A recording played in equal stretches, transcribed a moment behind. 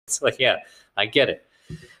It's like, yeah, I get it.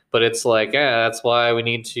 But it's like, yeah, that's why we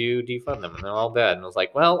need to defund them, and they're all bad. And I was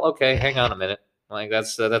like, well, okay, hang on a minute. Like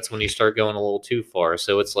that's when you start going a little too far.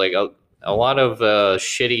 So it's like a lot of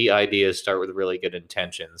shitty ideas start with really good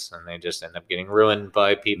intentions, and they just end up getting ruined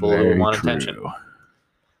by people who want attention.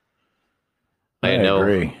 I know.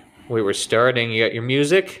 Agree. We were starting. You got your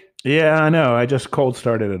music? Yeah, I know. I just cold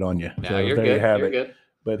started it on you. No, so you're there good. you have You're it. good.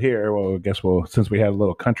 But here, well, I guess since we had a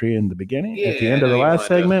little country in the beginning, at the Yeah, end of the you last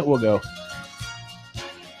wanna do- segment, we'll go.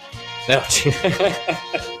 No.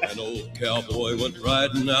 An old cowboy went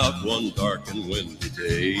riding out one dark and windy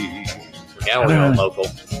day. Now we're on local.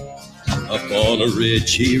 Up on a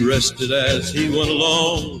ridge he rested as he went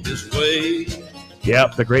along his way.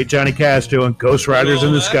 Yep, the great Johnny Cash doing Ghost Riders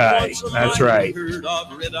in the Sky. That's right.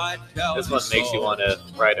 This one makes you want to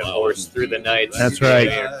ride a horse through the night. That's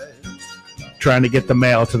right. Trying to get the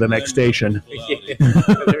mail to the next station.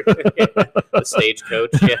 The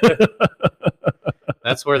stagecoach. Yeah.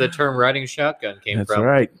 That's where the term riding shotgun came That's from.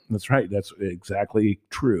 right. That's right. That's exactly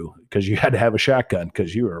true. Because you had to have a shotgun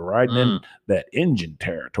because you were riding in that engine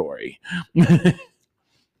territory.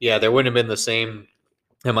 Yeah, there wouldn't have been the same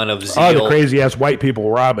amount of zeal. Oh, the crazy ass white people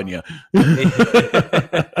robbing you.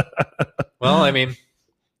 Well, I mean,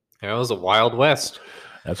 it was a Wild West.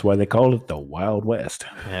 That's why they called it the Wild West.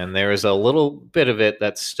 And there's a little bit of it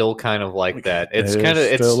that's still kind of like that. It's It kind of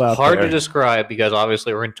is it's still out hard there. to describe because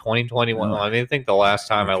obviously we're in 2021. No. I mean, I think the last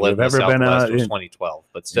time I If lived in you've the ever been Southwest out was in- 2012.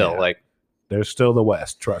 But still, Yeah. like, There's still the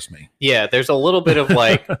West. Trust me. yeah, there's a little bit of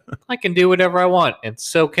like, I can do whatever I want, and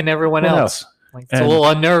so can everyone What else. else? Like, it's a And- little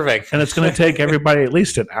unnerving. And it's going to take everybody at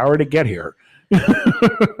least an hour to get here.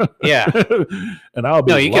 Yeah. And I'll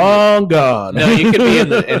be No, you could- long gone. No, you could be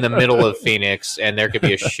in the middle of Phoenix, and there could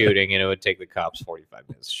be a shooting, and it would take the cops 45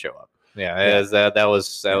 minutes to show up. Yeah, that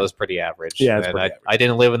was pretty average. Yeah, it's and pretty I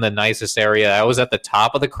didn't live in the nicest area. I was at the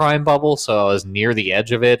top of the crime bubble, so I was near the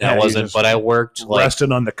edge of it. Yeah, I you wasn't, just but I worked like,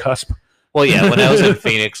 resting on the cusp. well, yeah. When I was in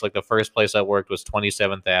Phoenix, like the first place I worked was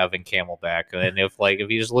 27th Ave and Camelback, and if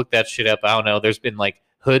you just look that shit up, I don't know. There's been like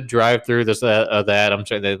hood drive through this that I'm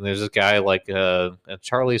trying. There's this guy like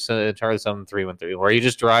Charlie 7313 where he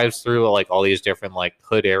just drives through like all these different like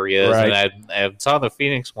hood areas. Right. And I saw the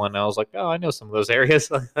Phoenix one. And I was like, oh, I know some of those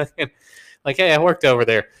areas. Like, hey, I worked over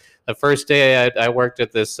there. The first day I worked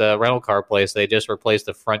at this rental car place, they just replaced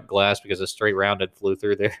the front glass because a straight rounded flew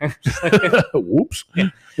through there. Whoops.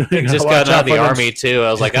 Just got out of the army too.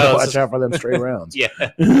 I was like, oh, watch out for them stray rounds. yeah.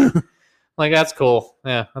 Like, that's cool.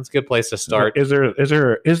 Yeah, that's a good place to start. Is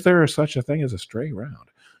there such a thing as a stray round?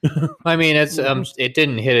 I mean, it's it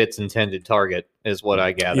didn't hit its intended target, is what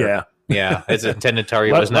I gather. Yeah. Yeah, its intended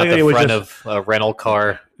target was not Luckily, the it was front just- of a rental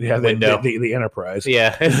car Yeah, window. the Enterprise.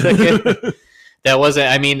 Yeah, that wasn't.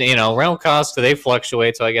 I mean, rental costs they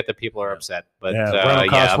fluctuate, so I get that people are upset. But Yeah, rental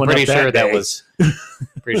costs I'm went pretty up that sure that day. was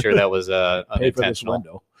pretty sure that was Pay for this unintentional.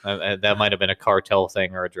 window. That might have been a cartel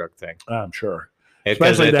thing or a drug thing. I'm sure. Because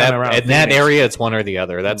Especially at down that, around at that Phoenix. area, it's one or the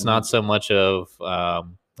other. That's Mhm. not so much of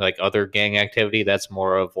like other gang activity. That's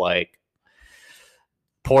more of like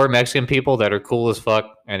poor Mexican people that are cool as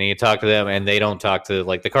fuck, and you talk to them, and they don't talk to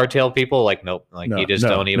like the cartel people. Like, nope, like you just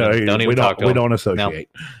don't even talk to We them. don't associate.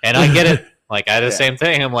 And I get it. Like, I had the Yeah. same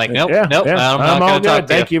thing. I'm like, nope, Yeah, nope, yeah. I'm not all going to talk good.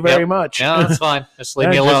 to Thank you very much. No, that's fine. Just leave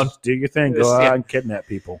me Yeah, alone. just do your thing. Go Just- out yeah. and kidnap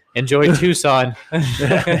people. Enjoy Tucson.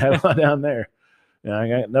 Have fun down there. Yeah, I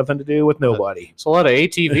got nothing to do with nobody. There's a lot of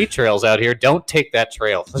ATV trails out here. Don't take that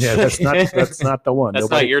trail. Yeah, that's not the one. That's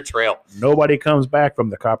not your trail. Nobody comes back from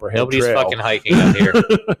the Copperhead Nobody's Trail. fucking hiking out here.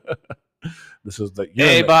 This is the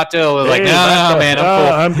Hey, Bato. Was like, Hey, no, Bato. man,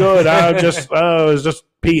 I'm cool. I'm good. I was just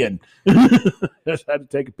peeing. Just had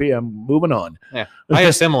to take a pee. I'm moving on. Yeah, I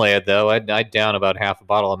assimilated though. I down about half a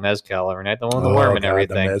bottle of mezcal every night. The one, the worm and God,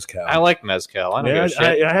 everything. The mezcal. I like mezcal. I don't give a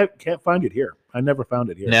shit. I can't find it here. I never found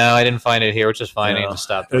it here. No, I didn't find it here, which is fine. I No, need to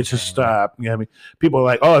stop. It's just stop. I mean, people are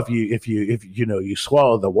like, oh, if you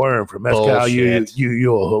swallow the worm from mezcal,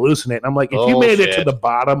 you'll hallucinate. And I'm like, if you made it to Bullshit. the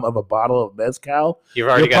bottom of a bottle of mezcal, You've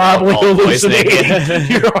already you're got probably alcohol poisoning.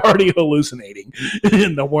 hallucinating. You're already hallucinating,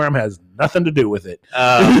 and the worm has nothing to do with it.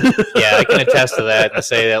 Yeah, I can attest to that and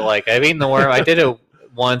say that. Like, I've eaten the worm. I did it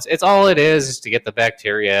once. It's all it is to get the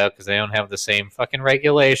bacteria out because they don't have the same fucking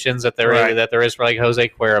regulations that there is for like Jose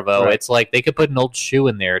Cuervo. Right. It's like they could put an old shoe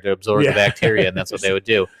in there to absorb the bacteria, and that's what they would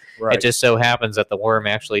do. Right. It just so happens that the worm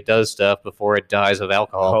actually does stuff before it dies of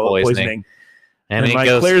alcohol poisoning. And it like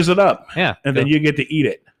goes, clears it up. yeah, And then you get to eat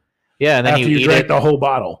it yeah, and then after you you eat drink it. the whole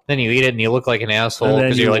bottle. Then you eat it and you look like an asshole And then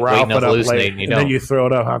because you you're like ralph waiting it to up hallucinate like, and you and don't. then you throw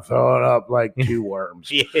it up. I throw it up like two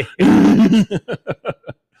worms. Yeah.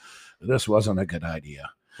 This wasn't a good idea.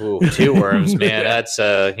 Ooh, 2 worms, man. That's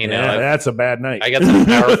that's a bad night. I got some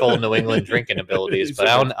powerful New England drinking abilities, but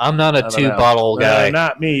I'm not a 2-bottle guy.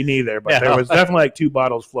 Not me neither. But there was definitely like 2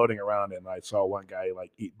 bottles floating around, and I saw one guy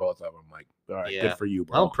like eat both of them. Like, all right, good for you,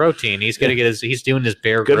 bro. Well, protein. He's gonna get he's doing his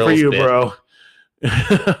Bear Good Grylls for you, bit. bro.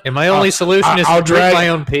 And my only solution is to drink my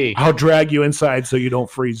own pee. I'll drag you inside so you don't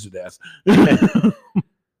freeze to death.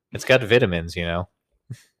 It's got vitamins, The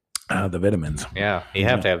vitamins. Yeah, you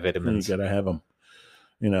have to have vitamins. You gotta have them.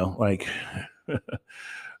 Like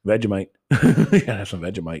Vegemite. You gotta have some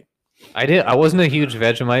Vegemite. I wasn't a huge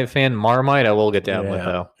Vegemite fan. Marmite, I will get down with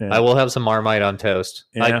though. Yeah. I will have some Marmite on toast.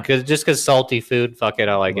 Yeah. Because salty food. Fuck it,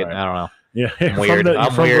 I like it. I don't know. Yeah, I'm weird.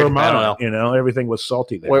 I'm weird. Vermont, I don't know. Everything was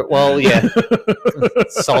salty there. Well, yeah.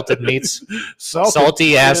 Salted meats.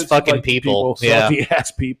 Salty ass fucking like people. Salty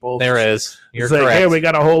ass people. There is. You're correct. correct. Hey, we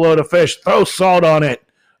got a whole load of fish. Throw salt on it.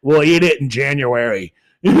 We'll eat it in January.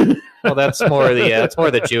 Well, that's more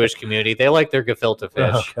the Jewish community. They like their gefilte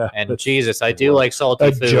fish. Okay. And Jesus, I do like salty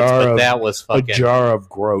foods, but that was fucking a jar of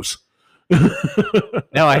gross.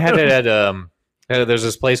 No, I had it at there's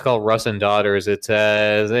this place called Russ and Daughters. It's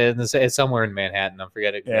somewhere in Manhattan. I'm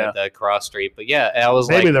forgetting the cross street, but I was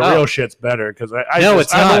maybe like, the real shit's better because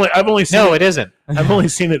it's not. I've only seen it isn't. I've only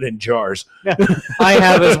seen it in jars. I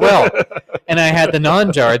have as well, and I had the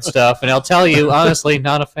non-jarred stuff, and I'll tell you honestly,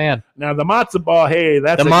 not a fan. Now the matzo ball, hey,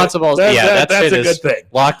 that's the matzo balls. That's a good thing.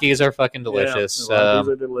 Lockies are fucking delicious. Lockies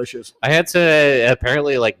are delicious. I had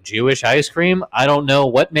apparently like Jewish ice cream. I don't know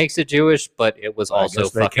what makes it Jewish, but it was also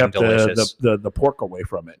fucking delicious. The pork away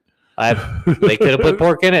from it. They could have put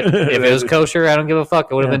pork in it. If it was kosher, I don't give a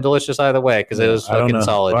fuck. It would have been delicious either way because it was fucking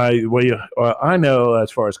solid. I know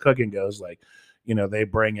as far as cooking goes, like they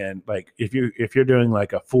bring in like if you're doing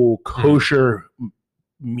like a full kosher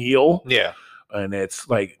meal, and it's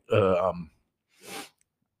like the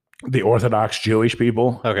Orthodox Jewish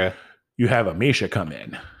people, okay, you have a Misha come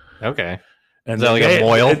in, okay. And is that like a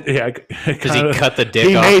moil? Does he cut the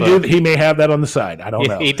dick off? He may have that on the side. I don't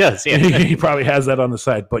know. He does, yeah. He probably has that on the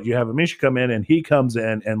side. But you have a Misha come in, and he comes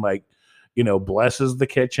in and, like, blesses the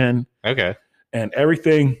kitchen. Okay. And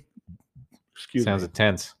everything. Sounds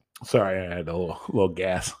intense. Sorry, I had a little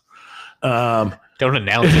gas. Don't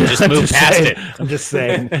announce it. Just move past it. I'm just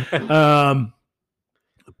saying.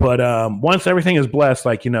 But once everything is blessed,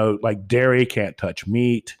 like, like dairy can't touch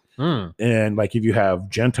meat. And like if you have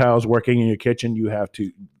Gentiles working in your kitchen,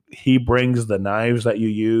 he brings the knives that you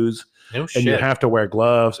use, and you have to wear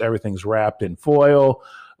gloves. Everything's wrapped in foil.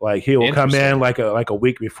 Like he will come in like a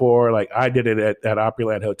week before. Like I did it at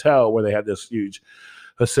Opryland Hotel where they had this huge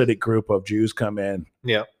Hasidic group of Jews come in.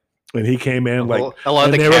 Yeah. And he came in they were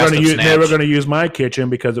going to use my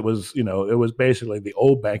kitchen because it was basically the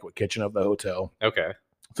old banquet kitchen of the hotel. Okay.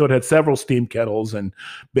 So it had several steam kettles and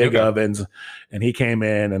big ovens, and he came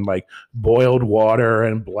in and like boiled water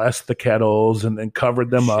and blessed the kettles and then covered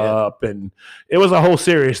them up, and it was a whole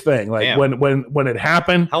serious thing. Like when it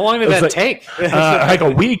happened, how long did that take? Like a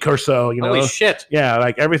week or so. Holy shit! Yeah,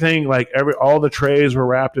 like everything, like all the trays were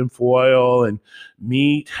wrapped in foil, and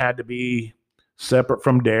meat had to be separate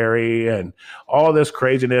from dairy, and all this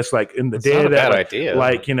craziness. Like in the day that, idea.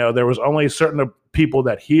 Like there was only certain people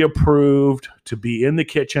that he approved to be in the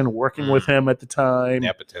kitchen working with him at the time.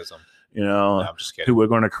 Nepotism. No, I'm just kidding. Who were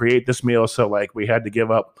going to create this meal. So like we had to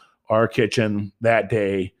give up our kitchen that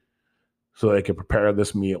day so they could prepare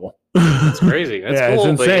this meal. That's crazy. That's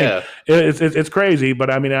cool. It's insane. It's crazy, but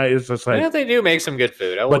I mean, it's just like they do make some good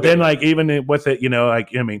food. But then like even with it,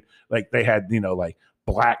 like they had like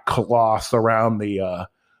black cloths around the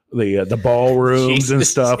ballrooms and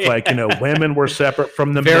stuff. Like women were separate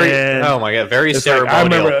from the men. Oh my god, very ceremonial. Like, I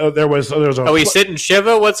remember there was a. We sit in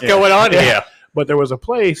Shiva. What's going on here? But there was a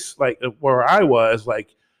place like where I was.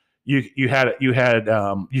 Like you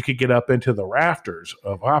could get up into the rafters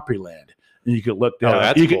of Opryland and you could look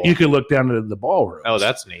down. You could look down into the ballroom. Oh,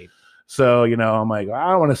 that's neat. So, I'm like,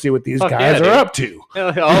 I want to see what these guys are up to.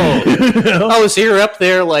 Oh, so you're up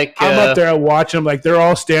there like... I'm up there watching them. Like, they're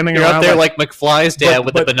all standing around. You're up there like McFly's dad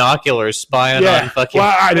with the binoculars spying on fucking...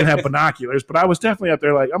 Well, I didn't have binoculars, but I was definitely up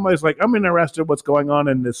there like, I'm interested in what's going on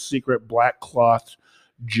in this secret black cloth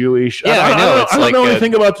Jewish... Yeah, I know. I don't know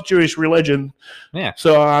anything about the Jewish religion. Yeah.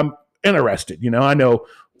 So I'm interested. I know...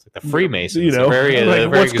 The Freemasons,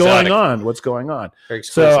 what's going on? What's going on?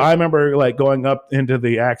 So I remember like going up into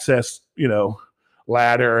the access,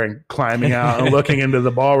 ladder and climbing out and looking into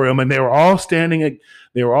the ballroom, and they were all standing.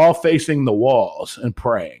 They were all facing the walls and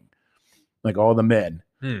praying, like all the men.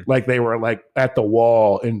 like they were like at the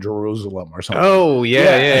wall in Jerusalem or something. Oh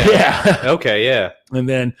yeah. Okay, yeah. And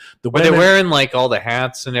then were they wearing like all the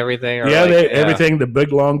hats and everything? Or everything, the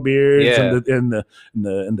big long beards and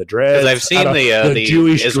the dreads. Because I've seen the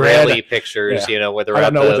Jewish Israeli dread. pictures, where they're I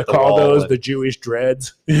don't know what to call those, and... the Jewish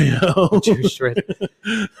dreads. Jewish dread.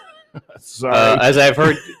 Sorry. As I've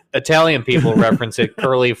heard Italian people reference it,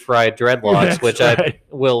 curly fried dreadlocks, which I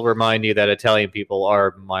will remind you that Italian people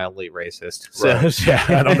are mildly racist. So. Right.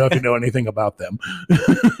 I don't know if you know anything about them.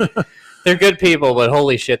 They're good people, but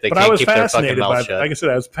holy shit, they can't keep their fucking mouth shut. Like I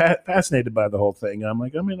said, I was fascinated by the whole thing. I'm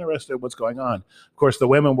like, I'm interested in what's going on. Of course, the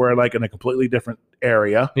women were like in a completely different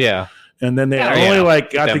area. Yeah. And then they only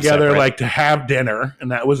got together separate. Like to have dinner,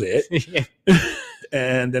 and that was it.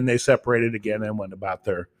 And then they separated again and went about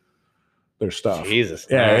their stuff. Jesus.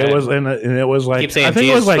 Yeah, it was, and it was like, keep saying I think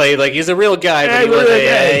Jesus, it was like he's a real guy, but he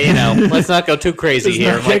was let's not go too crazy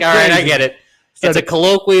here. I'm like, all right, I get it. It's a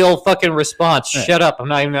colloquial fucking response. Shut up. I'm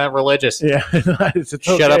not even that religious. Yeah. It's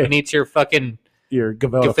okay. Shut up and eat your fucking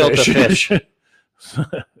gefilte fish. Eat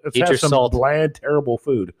your salt. Bland, terrible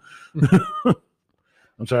food.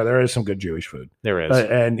 I'm sorry, there is some good Jewish food. There is.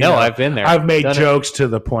 And I've been there. I've made jokes to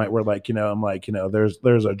the point where I'm like,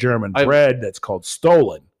 there's a German bread that's called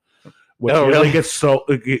Stollen. Which he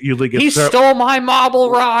stole my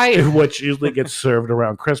marble rye. Which usually gets served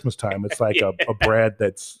around Christmas time. It's like a bread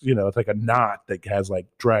that's it's like a knot that has like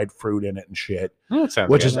dried fruit in it and shit.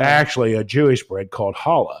 Which is actually a Jewish bread called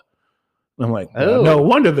challah. I'm like, no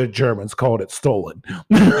wonder the Germans called it Stollen.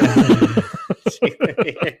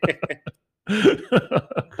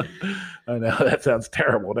 I know that sounds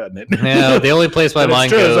terrible, doesn't it? No, the only place my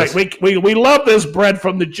mind goes. It's like we love this bread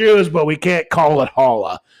from the Jews, but we can't call it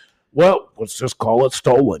challah. Well, let's just call it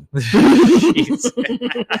Stollen.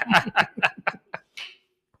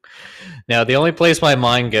 Now, the only place my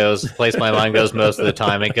mind goes most of the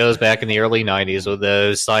time, it goes back in the early 90s with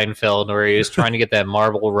the Seinfeld where he was trying to get that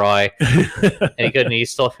marble rye. And he couldn't. He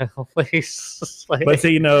stole. But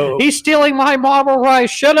see, he's stealing my marble rye.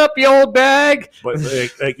 Shut up, you old bag. But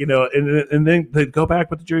and then they go back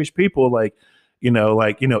with the Jewish people,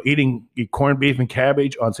 eating corned beef and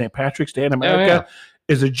cabbage on St. Patrick's Day in America.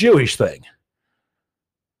 Is a Jewish thing.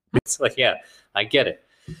 It's like, I get it.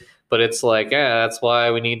 But it's like, that's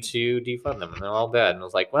why we need to defund them. And they're all bad. And I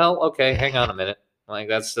was like, well, okay, hang on a minute. Like,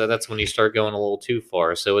 that's when you start going a little too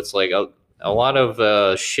far. So it's like a lot of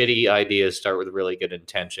shitty ideas start with really good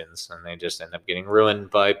intentions. And they just end up getting ruined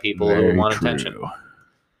by people who want attention.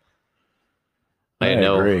 I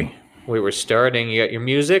know. Agree. We were starting. You got your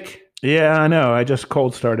music? Yeah, I know. I just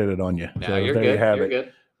cold started it on you. No, so you're good. You're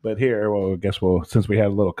good. But here, I guess since we had a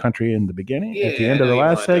little country in the beginning, at the end of the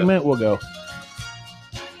last segment, we'll go.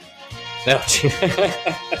 No.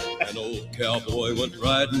 An old cowboy went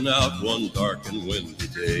riding out one dark and windy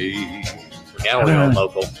day. Now we're all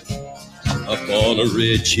local. Up on a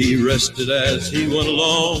ridge he rested as he went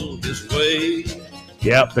along his way.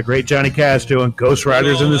 Yep, the great Johnny Cash doing Ghost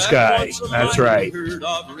Riders in the Sky. That's right.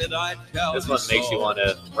 This one makes you want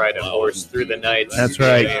to ride a horse through the night. That's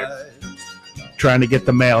right. Trying to get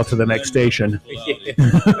the mail to the next station.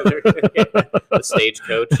 The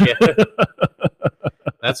stagecoach. Yeah.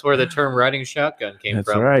 That's where the term riding shotgun came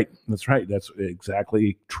from. That's right. That's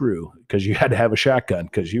exactly true. Because you had to have a shotgun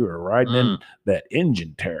because you were riding in that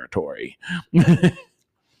engine territory.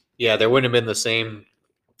 Yeah, there wouldn't have been the same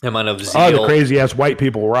amount of zeal. Oh, the crazy ass white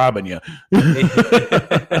people robbing you.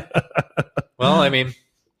 Well, I mean,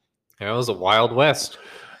 it was a Wild West.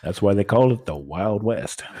 That's why they called it the Wild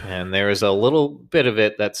West. And there is a little bit of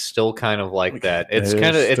it that's still kind of like that. It's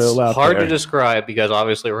hard to describe because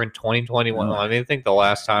obviously we're in 2021. I mean, I think the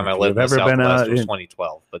last time I lived in the Southwest was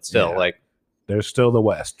 2012, but still, there's still the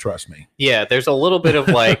West. Trust me. Yeah, there's a little bit of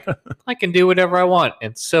I can do whatever I want,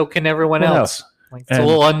 and so can everyone else. It's a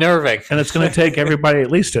little unnerving, and it's going to take everybody at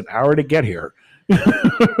least an hour to get here.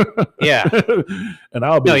 Yeah, and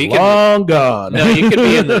I'll be long gone. No, you could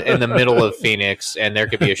be in the middle of Phoenix, and there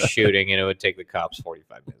could be a shooting, and it would take the cops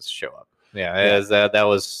 45 minutes to show up. Yeah, that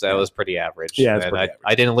was pretty average. Yeah,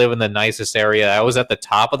 I didn't live in the nicest area. I was at the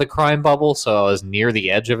top of the crime bubble, so I was near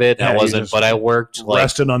the edge of it. Yeah, I wasn't, but I worked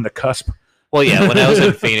resting on the cusp. Well, yeah, when I was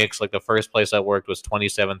in Phoenix, the first place I worked was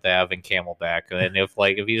 27th Ave in Camelback, and if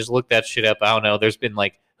you just look that shit up, I don't know. There's been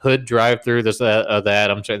Hood drive through this that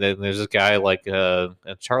I'm trying. There's this guy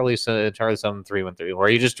Charlie 7313 where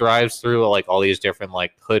he just drives through all these different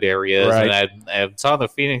Hood areas. Right. And I saw the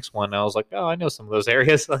Phoenix one. And I was like, oh, I know some of those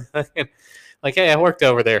areas. Hey, I worked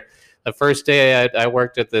over there. The first day I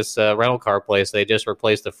worked at this rental car place, they just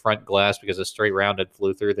replaced the front glass because a stray round had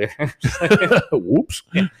flew through there. Whoops!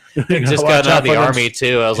 Yeah. Just got out of the army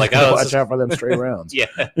too. I was like, oh, watch out for them stray rounds. Yeah.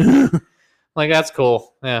 Like that's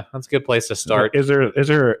cool. Yeah, that's a good place to start. Is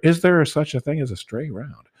there such a thing as a stray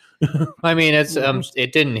round? I mean, it's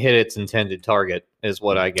it didn't hit its intended target, is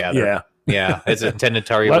what I gather. Yeah, its intended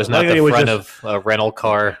target was not the front of a rental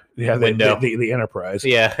car window. The Enterprise.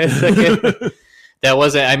 Yeah, that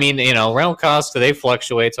wasn't. I mean, rental costs they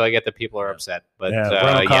fluctuate, so I get that people are upset. But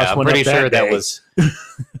I'm pretty sure that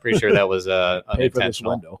was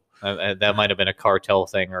unintentional. That might have been a cartel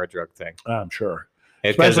thing or a drug thing. I'm sure.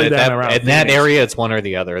 Especially in that area, it's one or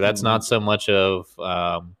the other. That's not so much of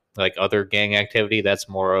like other gang activity. That's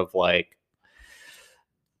more of like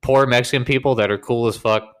poor Mexican people that are cool as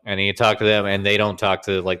fuck, and you talk to them, and they don't talk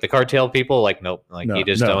to like the cartel people. Like nope, like you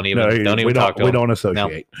just don't even talk to them. We don't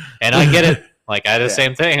associate. No. And I get it. Like I had the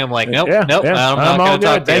same thing. I'm like nope. I'm not going to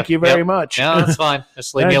talk to you. Thank you very much. No, that's fine.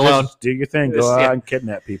 Just leave me alone. Do your thing. Go out and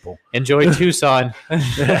kidnap people. Enjoy Tucson.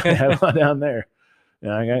 Have fun down there.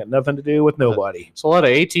 I got nothing to do with nobody. There's a lot of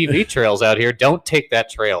ATV trails out here. Don't take that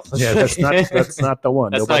trail. Yeah, that's not the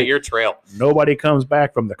one. That's not your trail. Nobody comes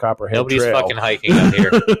back from the Copperhead Nobody's Trail. fucking hiking out here.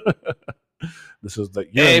 This is the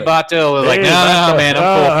hey Bato was like, no, man,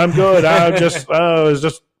 I'm cool. I'm good. I was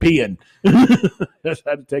just peeing. Just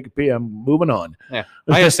had to take a pee. I'm moving on. Yeah,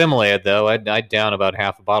 I assimilated though. I down about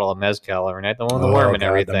half a bottle of mezcal every night. The one with the worm and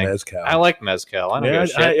everything. I like mezcal. I don't give a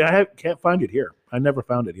shit. I can't find it here. I never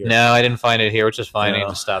found it here. No, I didn't find it here, which is fine. I need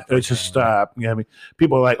to stop. It's just stop. I mean,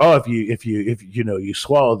 people are like, oh, if you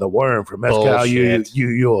swallow the worm from mezcal,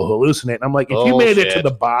 you'll hallucinate. And I'm like, if you made it to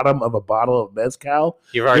the bottom of a bottle of mezcal,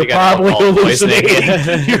 you're probably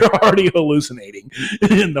hallucinating. You're already hallucinating,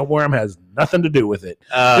 and the worm has nothing to do with it.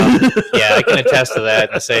 Yeah, I can attest to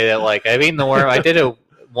that and say that. Like, I've eaten the worm. I did it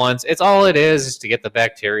once. It's all it is to get the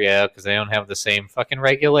bacteria because they don't have the same fucking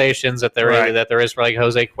regulations that there is for like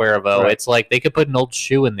Jose Cuervo. Right. It's like they could put an old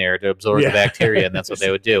shoe in there to absorb the bacteria, and that's what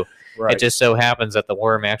they would do. Right. It just so happens that the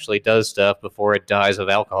worm actually does stuff before it dies of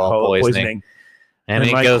alcohol poisoning. And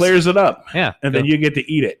it like clears it up. Yeah, and then you get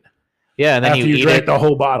to eat it. Yeah, and then after you drink the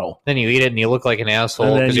whole bottle. Then you eat it and you look like an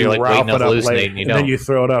asshole because you're like waiting to hallucinate and you don't. And then you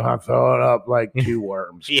throw it up. I throw it up like two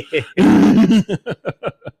worms.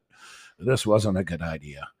 This wasn't a good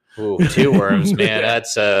idea. Ooh, two worms, man.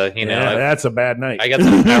 That's that's a bad night. I got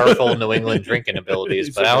some powerful New England drinking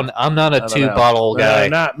abilities, but I'm not a 2-bottle guy.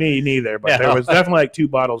 Not me neither. But there was definitely like 2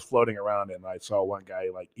 bottles floating around, and I saw one guy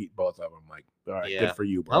like eat both of them. Like, all right, good for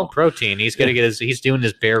you, bro. Well, protein. He's gonna get he's doing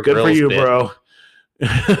his Bear Grylls. Good for you, bit. Bro.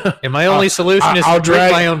 And my only solution is to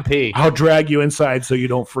drink my own pee. I'll drag you inside so you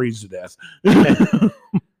don't freeze to death.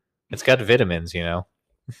 It's got vitamins, the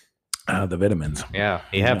vitamins. Yeah,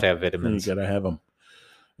 you have to have vitamins. You gotta have them.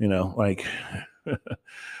 Like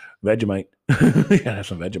Vegemite. You gotta have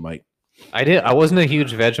some Vegemite. I wasn't a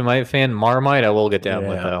huge Vegemite fan. Marmite, I will get down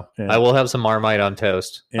with though. Yeah. I will have some Marmite on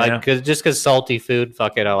toast. Yeah. Because salty food.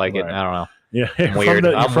 Fuck it, I like it. I don't know. Yeah, I'm weird.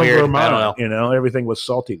 I'm weird. Vermont, I don't know. Everything was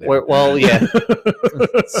salty there. Well, yeah.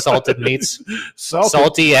 Salted meats.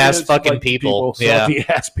 Salty ass fucking people. Salty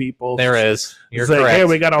ass people. There is. You're correct. Like, hey,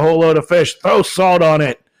 we got a whole load of fish. Throw salt on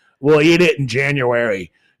it. We'll eat it in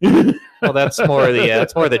January. Well, that's more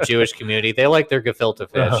the Jewish community. They like their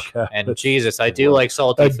gefilte fish. Okay. And Jesus, I do like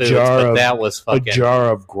salty foods, but that was fucking a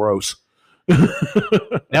jar of gross.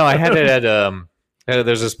 No, I had it at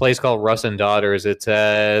there's this place called Russ and Daughters. It's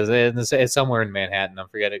somewhere in Manhattan. I'm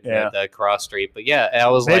forgetting the cross street, but I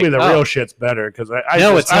was maybe the real shit's better because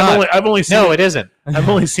I've only seen it isn't. I've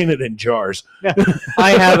only seen it in jars. Yeah,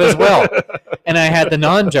 I have as well, and I had the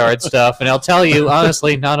non-jarred stuff, and I'll tell you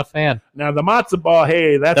honestly, not a fan. Now the matzo ball,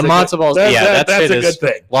 hey, that's the matzo balls. That's a good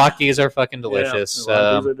thing. Latkes are fucking delicious.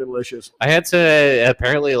 Latkes are delicious. I had to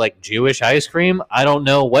apparently like Jewish ice cream. I don't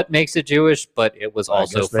know what makes it Jewish, but it was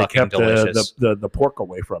also fucking delicious. The pork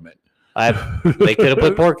away from it. They could have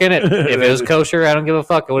put pork in it. If it was kosher, I don't give a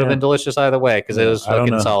fuck. It would have been delicious either way because it was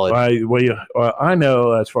fucking solid. I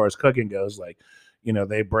know as far as cooking goes, like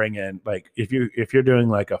they bring in like if you're doing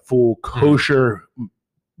like a full kosher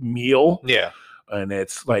meal, and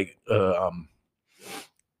it's like the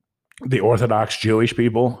Orthodox Jewish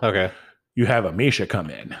people, you have a Misha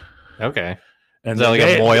come in, And is that like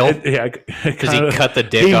a moil? Because he cut the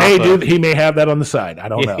dick off. He may have that on the side. I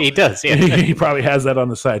don't know. He does. Yeah. He probably has that on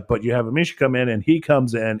the side. But you have a Misha come in, and he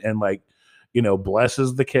comes in and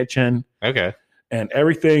blesses the kitchen. Okay. And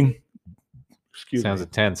everything. Sounds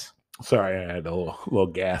intense. Sorry, I had a little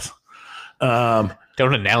gas. Don't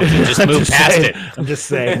announce it. Just move past it. I'm just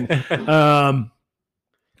saying.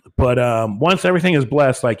 But once everything is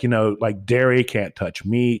blessed, like dairy can't touch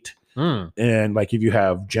meat. And like if you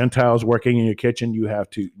have Gentiles working in your kitchen,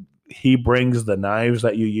 he brings the knives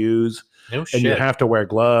that you use, and you have to wear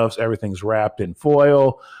gloves. Everything's wrapped in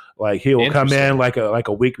foil. Like he will come in like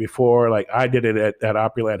a week before. Like I did it at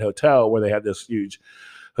Opryland Hotel where they had this huge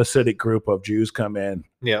Hasidic group of Jews come in.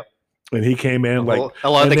 Yeah. And he came in they were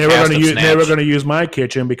going to use my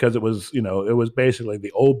kitchen because it was basically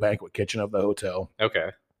the old banquet kitchen of the hotel.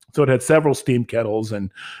 Okay. So it had several steam kettles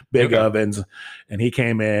and big ovens, and he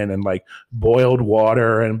came in and like boiled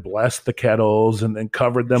water and blessed the kettles and then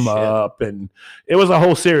covered them up, and it was a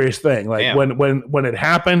whole serious thing. Like when it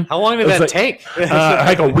happened, how long did that take?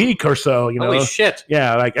 Like a week or so. Holy shit!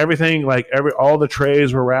 Yeah, like everything, all the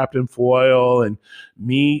trays were wrapped in foil, and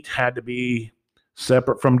meat had to be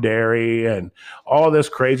separate from dairy, and all this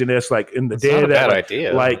craziness. Like in the day that,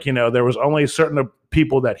 there was only certain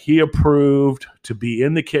people that he approved to be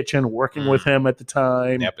in the kitchen working with him at the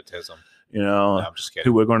time. Nepotism. No, I'm just kidding.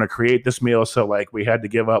 Who were going to create this meal. So like we had to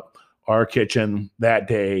give up our kitchen that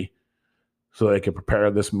day so they could prepare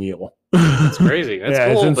this meal. That's crazy.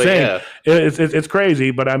 That's cool. It's insane. It's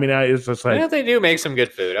crazy, but I mean, it's just like they do make some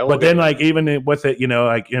good food. But then like even with it,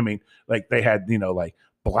 they had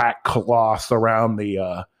black cloths around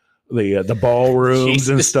the ballrooms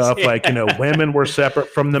and stuff. Like women were separate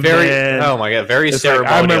from the men. Oh my god, very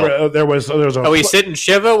ceremonial. I remember there was a. We sit in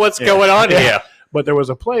Shiva. What's going on here? But there was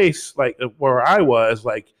a place like where I was.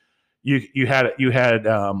 Like you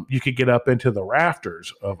could get up into the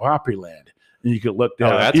rafters of Opryland and you could look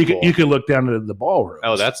down. You could look down into the ballroom.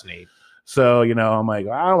 Oh, that's neat. So, I'm like,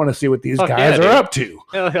 I want to see what these guys are up to.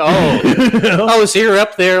 Oh, so you're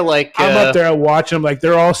up there like... I'm up there watching them. Like,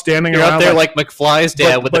 they're all standing around. You're up there like McFly's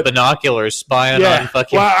dad with the binoculars spying on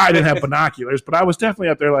fucking... Well, I didn't have binoculars, but I was definitely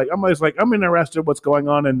up there like, I'm interested what's going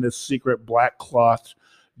on in this secret black cloth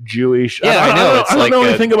Jewish... Yeah, I know. I don't know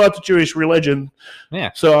anything about the Jewish religion.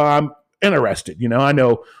 Yeah. So I'm interested. I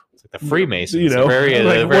know... The Freemasons,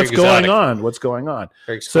 very what's going on? What's going on?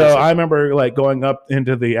 So I remember like going up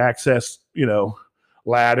into the access,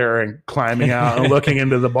 ladder and climbing out and looking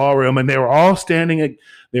into the ballroom, and they were all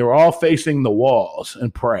facing the walls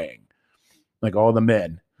and praying, like all the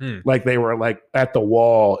men, like they were like at the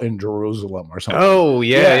wall in Jerusalem or something. Oh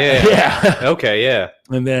yeah. Okay, yeah.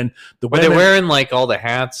 And then were they wearing like all the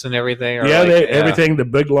hats and everything? Or everything, the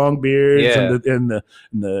big long beards and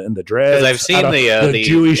the dreads. Because I've seen the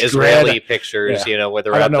Jewish Israeli pictures, where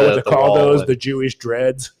they're I don't know what to call those, the Jewish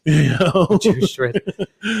dreads. Jewish dreads.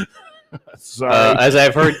 Sorry. As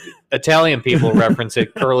I've heard Italian people reference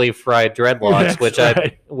it, curly fried dreadlocks, which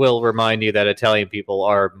I will remind you that Italian people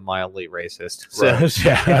are mildly racist. So.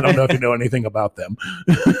 I don't know if you know anything about them.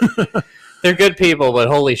 They're good people, but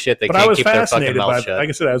holy shit, they can't keep their fucking mouth shut. Like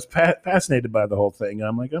I said, I was fascinated by the whole thing. And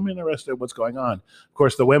I'm like, I'm interested in what's going on. Of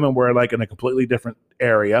course, the women were like in a completely different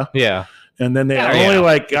area. Yeah. And then they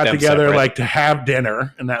only got together separate. Like to have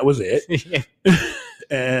dinner, and that was it.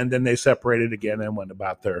 And then they separated again and went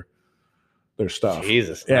about their stuff.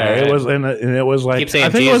 Jesus. Yeah, it was, and it was like, keep saying I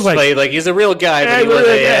think Jesus it was like he's a real guy, but he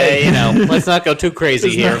was let's not go too crazy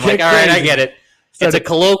here. I'm like, all right, I get it. It's a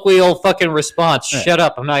colloquial fucking response. Shut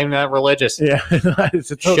up. I'm not even that religious. Yeah.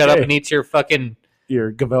 Shut up and eat your fucking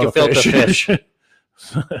gefilte fish.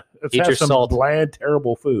 Eat your salt. Bland,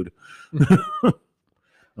 terrible food.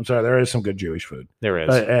 I'm sorry, there is some good Jewish food. There is.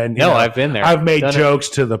 I've been there. I've made jokes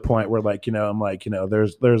to the point where I'm like,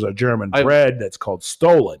 there's a German bread that's called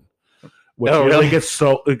Stollen. Which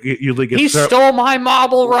He stole my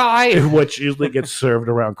marble rye. Which usually gets served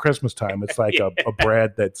around Christmas time. It's like a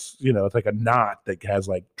bread that's it's like a knot that has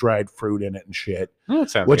like dried fruit in it and shit.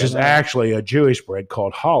 Which is actually a Jewish bread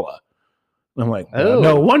called challah. I'm like,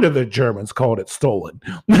 no wonder the Germans called it Stollen.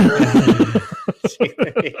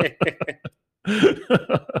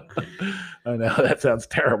 I know that sounds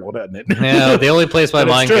terrible, doesn't it? No, the only place my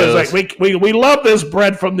mind goes is like we love this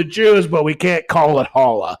bread from the Jews, but we can't call it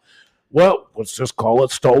challah. Well, let's just call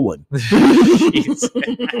it Stollen.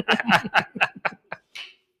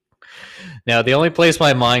 Now, the only place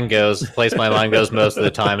my mind goes most of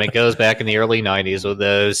the time, it goes back in the early 90s with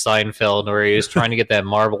the Seinfeld where he was trying to get that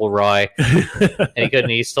marble rye, and he couldn't.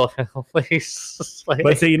 He still, but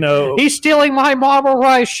see, he's stealing my marble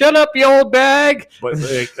rye. Shut up, you old bag. But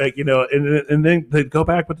and then they go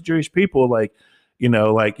back with the Jewish people,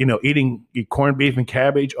 eating corned beef and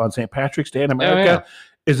cabbage on St. Patrick's Day in America.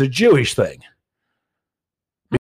 Is a Jewish thing.